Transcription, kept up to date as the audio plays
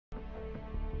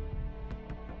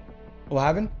What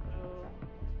happened?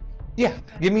 Yeah,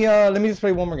 give me let me just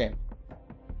play one more game.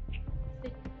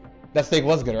 That steak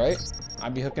was good, right? I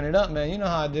be hooking it up, man. You know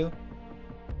how I do.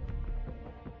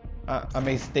 I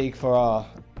made steak for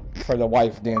the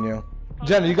wife, Daniel.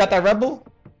 Jenna, you got that Red Bull?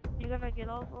 You gonna get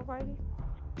off already?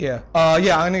 Yeah.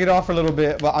 Yeah, I'm gonna get off for a little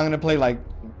bit, but I'm gonna play like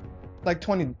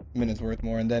 20 minutes worth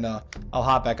more, and then I'll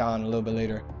hop back on a little bit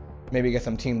later. Maybe get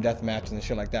some team deathmatch and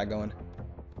shit like that going.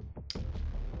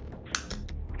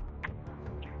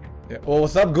 Yeah. Well,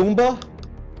 what's up, Goomba?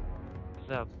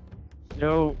 What's up?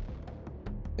 Yo.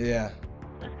 Yeah.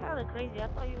 That's kind of crazy. I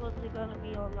thought you wasn't gonna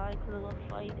be online for the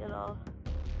fight at all.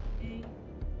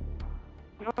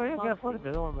 Oh yeah, get fun.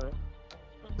 Don't worry about it.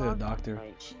 The doctor.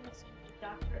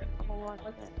 I'm gonna watch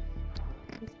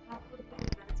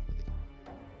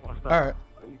that. Alright.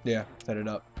 Yeah, set it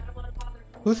up.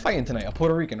 Who's fighting tonight? A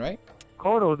Puerto Rican, right?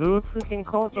 Cotto, dude. Freaking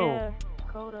Cotto. Yeah,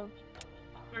 Cotto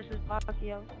versus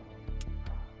Pacquiao.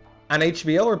 On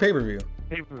HBO or pay-per-view?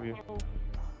 Pay-per-view.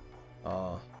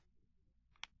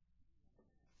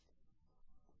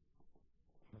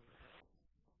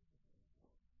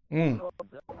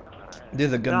 This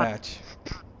is a good match.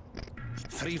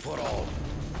 Free for all.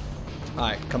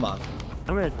 Alright, come on.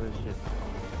 I'm ready for this shit.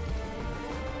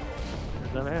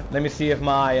 Let me see if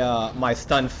my my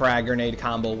stun frag grenade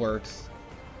combo works.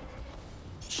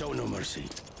 Show no mercy.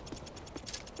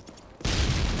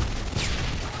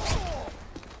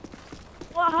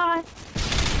 What? How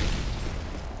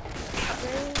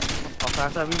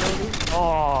fast have we noticed?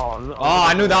 Oh,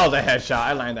 I knew that was a headshot.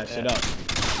 I lined that shit up.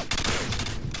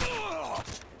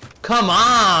 Come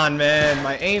on, man.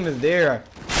 My aim is there.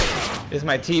 It's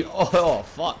my TV. Oh,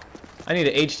 fuck. I need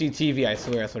an HD TV, I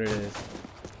swear. That's what it is.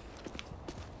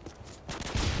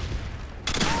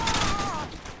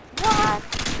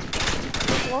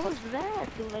 What was that?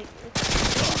 Dude, like,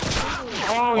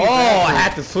 oh, I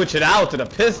had to switch it out to the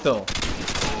pistol.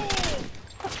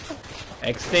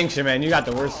 Extinction, man. You got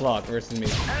the worst luck versus me.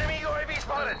 Enemy UAV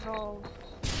spotted. oh.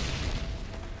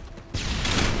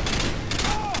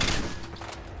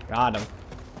 Got him.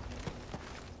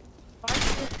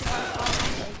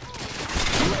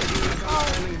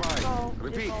 Standing by.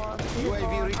 Repeat.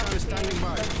 UAV recon is standing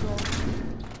by.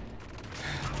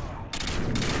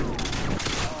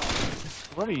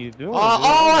 What are you doing?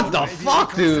 Oh, what the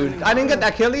fuck, dude? I didn't get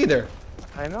that kill either.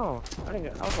 I know. I didn't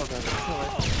get. I was about to kill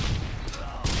it.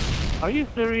 Are you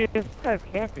serious? This guy's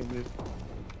camping, dude.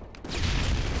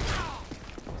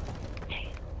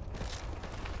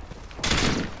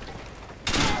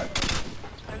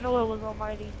 I know it was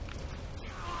Almighty.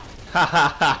 Ha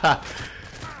ha ha ha.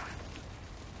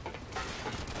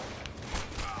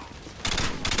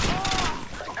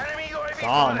 Enemy UAV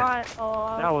Saw him.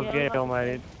 That was gay,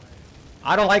 Almighty.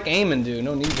 I don't like aiming, dude.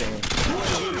 No need to aim.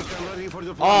 ready for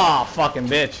deployment. Oh, fucking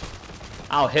bitch.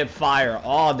 I'll hip fire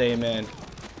all day, man.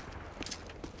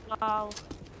 Wow.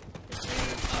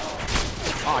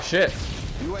 Oh, shit.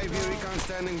 UAV recon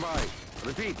standing by.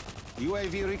 Repeat.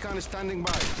 UAV recon is standing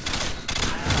by.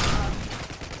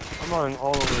 I'm running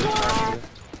all over this guy.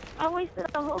 I wasted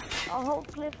a whole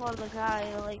clip on the guy.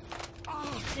 Like,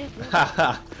 oh shit.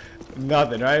 Haha.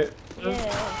 Nothing, right? Yeah.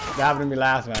 That happened to me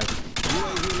last match.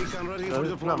 UAV recon ready for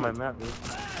This is not my deployment. map,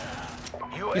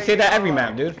 dude. You say that every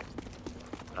map, dude.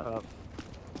 Oh,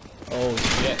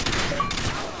 shit.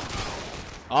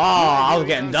 Oh, I was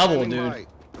getting double, dude.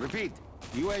 Repeat.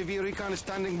 UAV recon is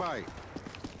standing by.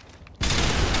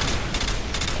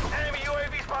 Enemy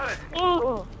UAV spotted.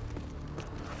 Oh.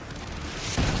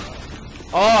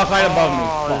 Oh, it's right above me.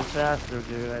 Oh, Fuck. this bastard,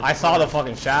 dude. I saw the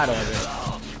fucking shadow of it.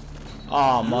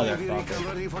 Oh, UAV recon motherfucker.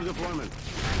 ready for deployment.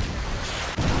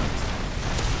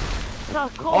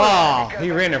 Oh,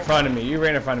 he ran in front of me. You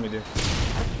ran in front of me, dude.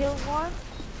 I killed one.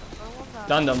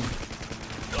 Stunned him.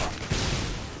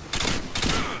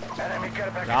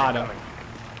 Got him.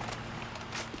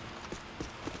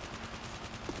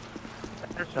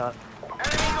 Headshot.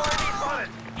 Enemy UAV spotted.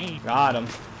 Got him.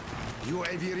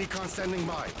 UAV recon standing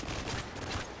by.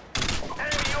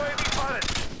 Enemy UAV spotted.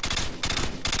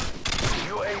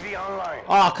 UAV online.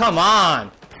 Oh, come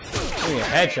on. Give me a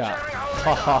headshot.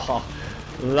 Oh,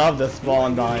 love the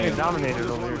spawn You dying. get dominated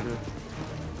over here, dude.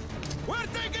 We're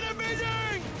taking a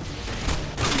beating.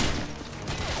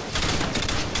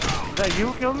 Is that you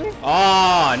who killed me?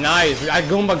 Oh, nice. I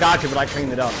Goomba got you, but I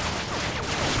cleaned it up.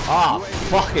 Oh,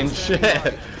 fucking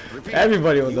shit.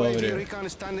 Everybody was over UAV there. recon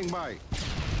is standing by.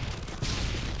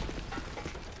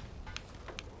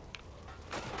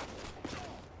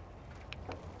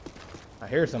 I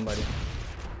hear somebody.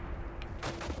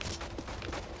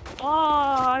 Oh,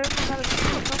 I don't know how to do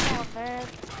it. Come on, man.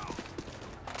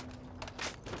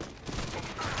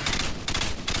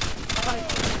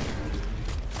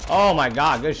 Oh my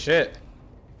god, good shit.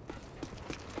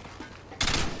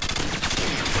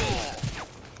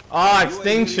 Oh,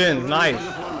 extinctions, nice.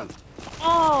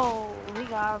 Oh, he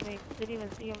got me. Didn't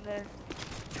even see him there.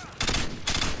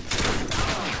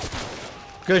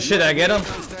 Good shit, I get him?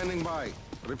 Standing by.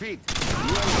 Repeat.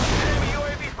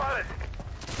 UAV spotted.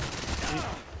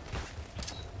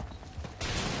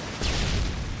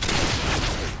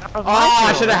 Oh,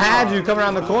 I should have had you coming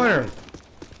around the corner.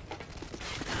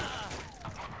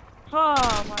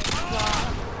 Oh my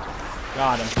god.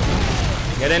 Got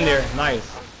him. Get in there, nice.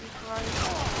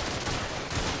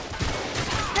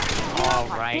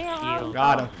 Alright, kill.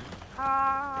 Got him.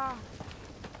 Ah.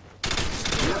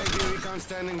 UAV recon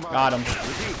standing by. Got him.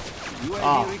 Repeat. UAV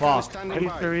Oh, recon fuck. standing Are you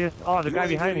by. serious? Oh, the guy UAV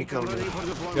behind me recon killed ready me. for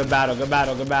deployment. Good battle, good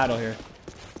battle, good battle here.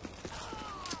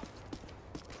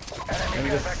 Let me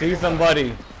just see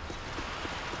somebody.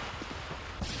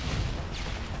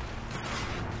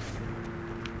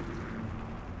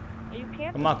 Are you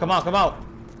camping? Come on, come on, come out.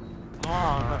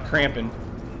 Oh, Cramping.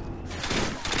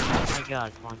 my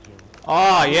god, come on, kill.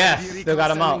 Oh, yes. UAV Still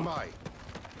got him standing out. by.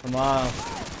 Come on.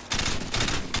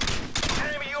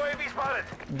 Enemy UAV spotted.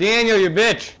 Daniel, you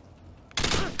bitch.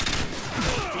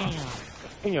 Damn.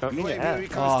 In your UAV ass.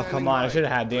 recon Oh, standing come on. I by. should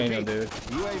have had Daniel, Repeat. dude.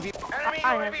 UAV. Enemy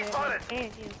I UAV have spotted. it.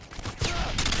 And you.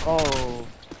 Oh.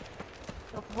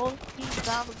 The whole team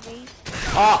down the base.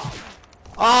 Oh.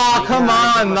 Oh, come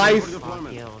on. Nice.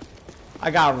 Killed. I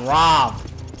got robbed.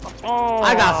 Oh.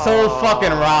 I got so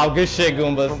fucking robbed. Good shit,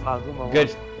 Goombas. Goomba.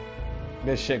 Good.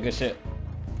 Good shit, good shit.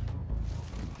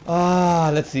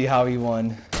 Ah, let's see how he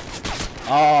won.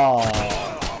 Oh.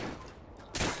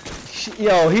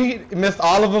 Yo, he missed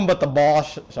all of them but the ball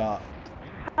shot.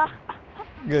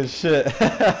 Good shit.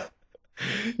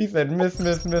 He said miss,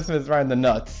 miss, miss, miss right in the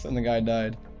nuts, and the guy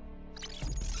died.